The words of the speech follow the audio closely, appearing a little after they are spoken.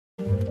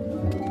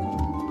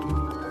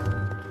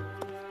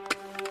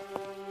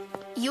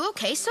You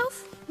okay,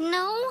 Soph?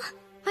 No,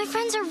 my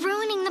friends are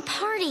ruining the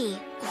party.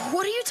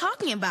 What are you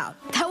talking about?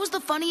 That was the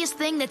funniest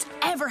thing that's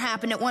ever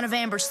happened at one of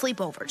Amber's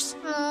sleepovers.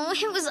 Oh,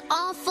 it was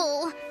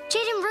awful.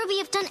 Jade and Ruby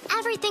have done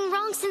everything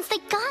wrong since they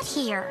got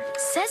here.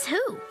 Says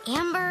who?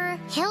 Amber,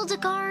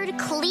 Hildegard,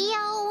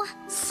 Cleo.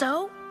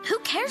 So, who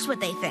cares what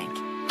they think?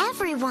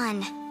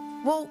 Everyone.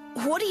 Well,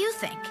 what do you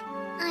think?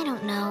 I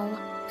don't know.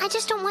 I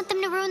just don't want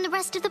them to ruin the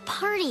rest of the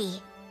party.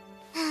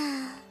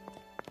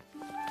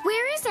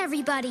 Where is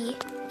everybody?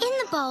 In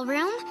the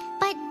ballroom,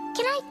 but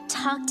can I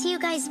talk to you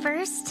guys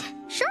first?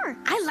 Sure,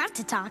 I love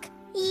to talk.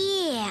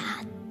 Yeah,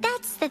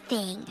 that's the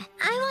thing.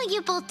 I want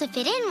you both to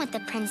fit in with the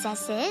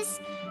princesses.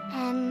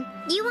 And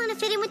you want to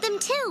fit in with them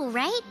too,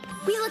 right?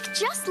 We look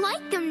just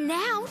like them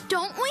now,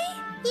 don't we?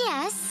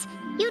 Yes,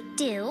 you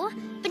do.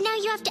 But now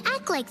you have to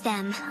act like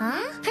them.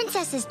 Huh?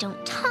 Princesses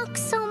don't talk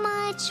so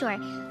much, or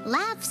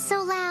laugh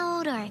so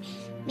loud, or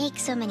make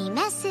so many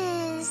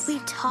messes. We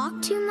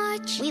talk too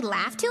much. We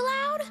laugh too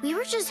loud. We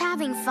were just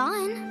having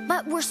fun.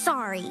 But we're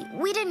sorry.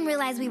 We didn't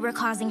realize we were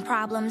causing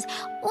problems.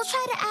 We'll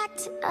try to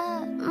act,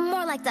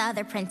 more like the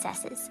other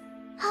princesses.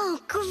 Oh,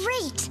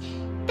 great.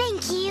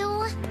 Thank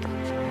you.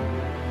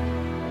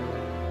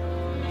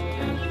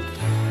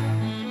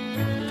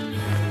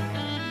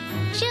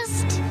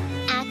 Just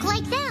act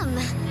like them.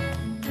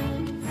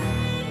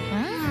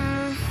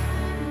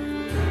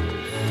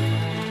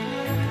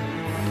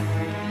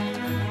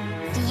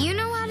 Do you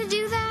know how to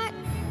do that?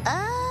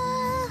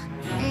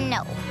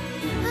 No.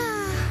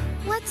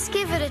 Let's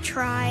give it a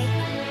try.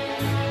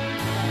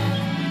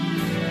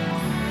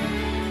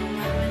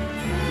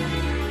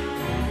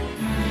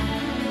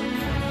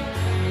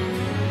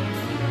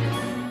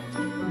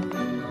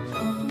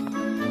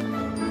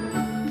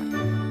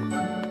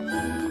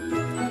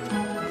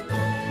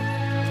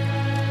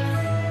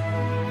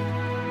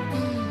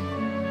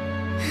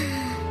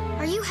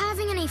 Are you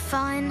having any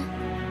fun?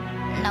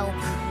 Nope.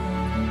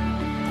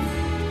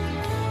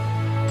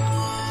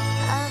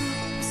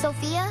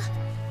 Sophia?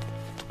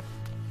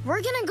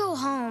 We're gonna go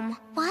home.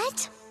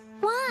 What?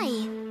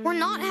 Why? We're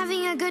not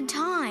having a good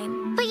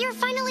time. But you're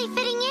finally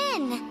fitting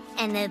in.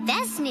 And the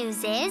best news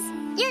is,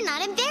 you're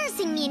not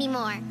embarrassing me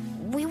anymore.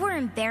 We were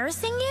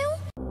embarrassing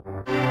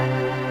you?